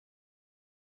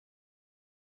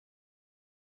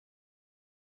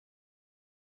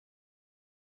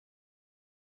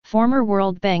Former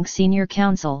World Bank Senior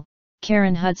Counsel,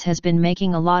 Karen Hutz has been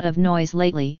making a lot of noise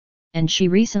lately, and she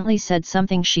recently said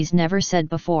something she's never said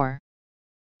before.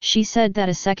 She said that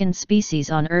a second species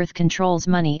on Earth controls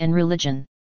money and religion.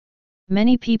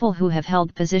 Many people who have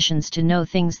held positions to know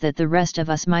things that the rest of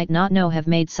us might not know have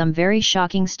made some very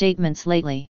shocking statements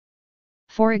lately.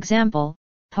 For example,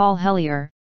 Paul Hellyer,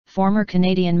 former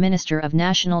Canadian Minister of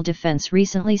National Defence,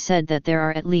 recently said that there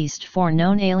are at least 4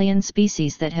 known alien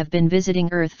species that have been visiting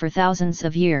Earth for thousands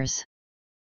of years.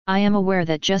 I am aware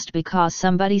that just because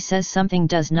somebody says something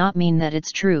does not mean that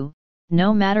it's true,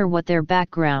 no matter what their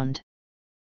background.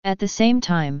 At the same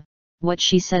time, what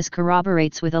she says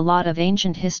corroborates with a lot of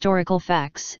ancient historical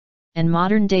facts, and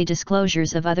modern-day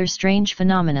disclosures of other strange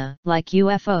phenomena like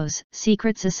UFOs,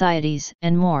 secret societies,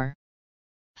 and more.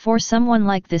 For someone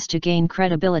like this to gain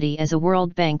credibility as a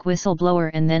World Bank whistleblower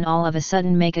and then all of a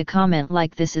sudden make a comment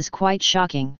like this is quite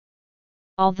shocking.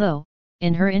 Although,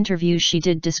 in her interview she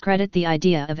did discredit the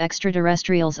idea of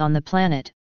extraterrestrials on the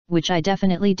planet, which I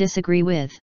definitely disagree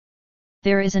with.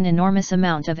 There is an enormous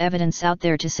amount of evidence out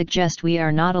there to suggest we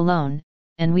are not alone,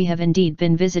 and we have indeed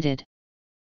been visited.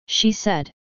 She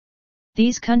said.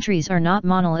 These countries are not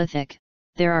monolithic.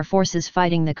 There are forces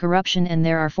fighting the corruption and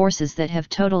there are forces that have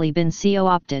totally been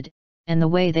co-opted, and the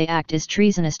way they act is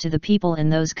treasonous to the people in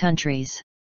those countries.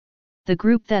 The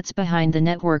group that's behind the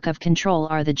network of control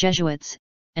are the Jesuits,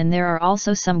 and there are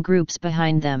also some groups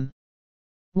behind them.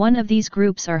 One of these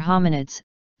groups are hominids.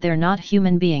 They're not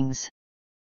human beings.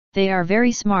 They are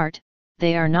very smart,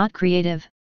 they are not creative,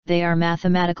 they are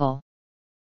mathematical.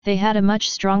 They had a much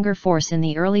stronger force in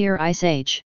the earlier Ice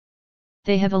Age.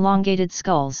 They have elongated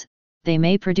skulls. They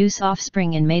may produce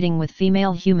offspring in mating with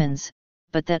female humans,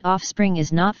 but that offspring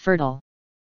is not fertile.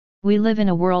 We live in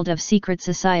a world of secret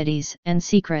societies and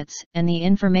secrets, and the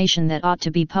information that ought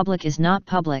to be public is not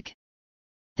public.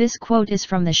 This quote is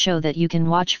from the show that you can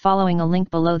watch following a link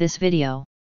below this video.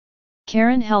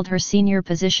 Karen held her senior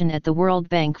position at the World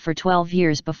Bank for 12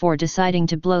 years before deciding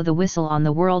to blow the whistle on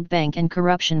the World Bank and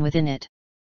corruption within it.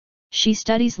 She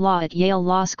studies law at Yale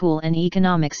Law School and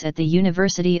economics at the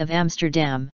University of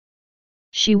Amsterdam.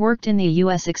 She worked in the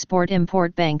U.S.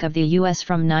 Export-Import Bank of the U.S.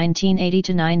 from 1980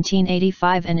 to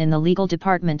 1985 and in the legal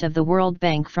department of the World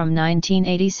Bank from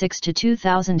 1986 to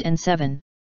 2007.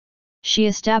 She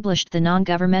established the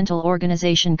Non-Governmental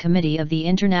Organization Committee of the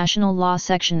International Law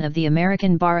Section of the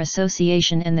American Bar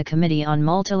Association and the Committee on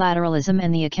Multilateralism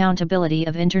and the Accountability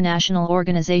of International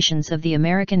Organizations of the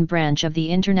American Branch of the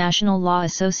International Law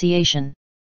Association.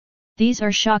 These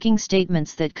are shocking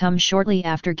statements that come shortly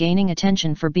after gaining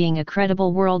attention for being a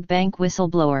credible World Bank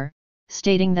whistleblower,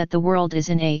 stating that the world is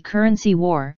in a currency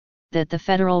war, that the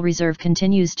Federal Reserve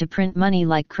continues to print money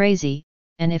like crazy,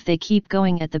 and if they keep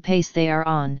going at the pace they are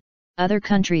on, other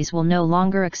countries will no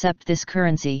longer accept this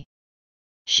currency.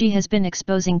 She has been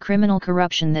exposing criminal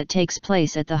corruption that takes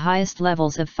place at the highest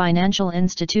levels of financial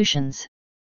institutions.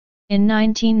 In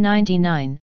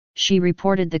 1999, she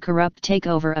reported the corrupt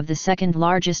takeover of the second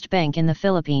largest bank in the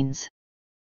Philippines.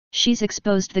 She's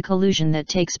exposed the collusion that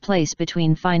takes place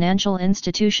between financial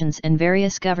institutions and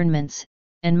various governments,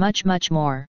 and much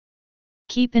more.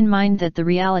 Keep in mind that the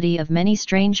reality of many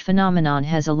strange phenomenon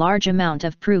has a large amount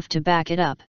of proof to back it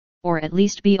up, or at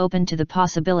least be open to the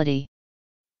possibility.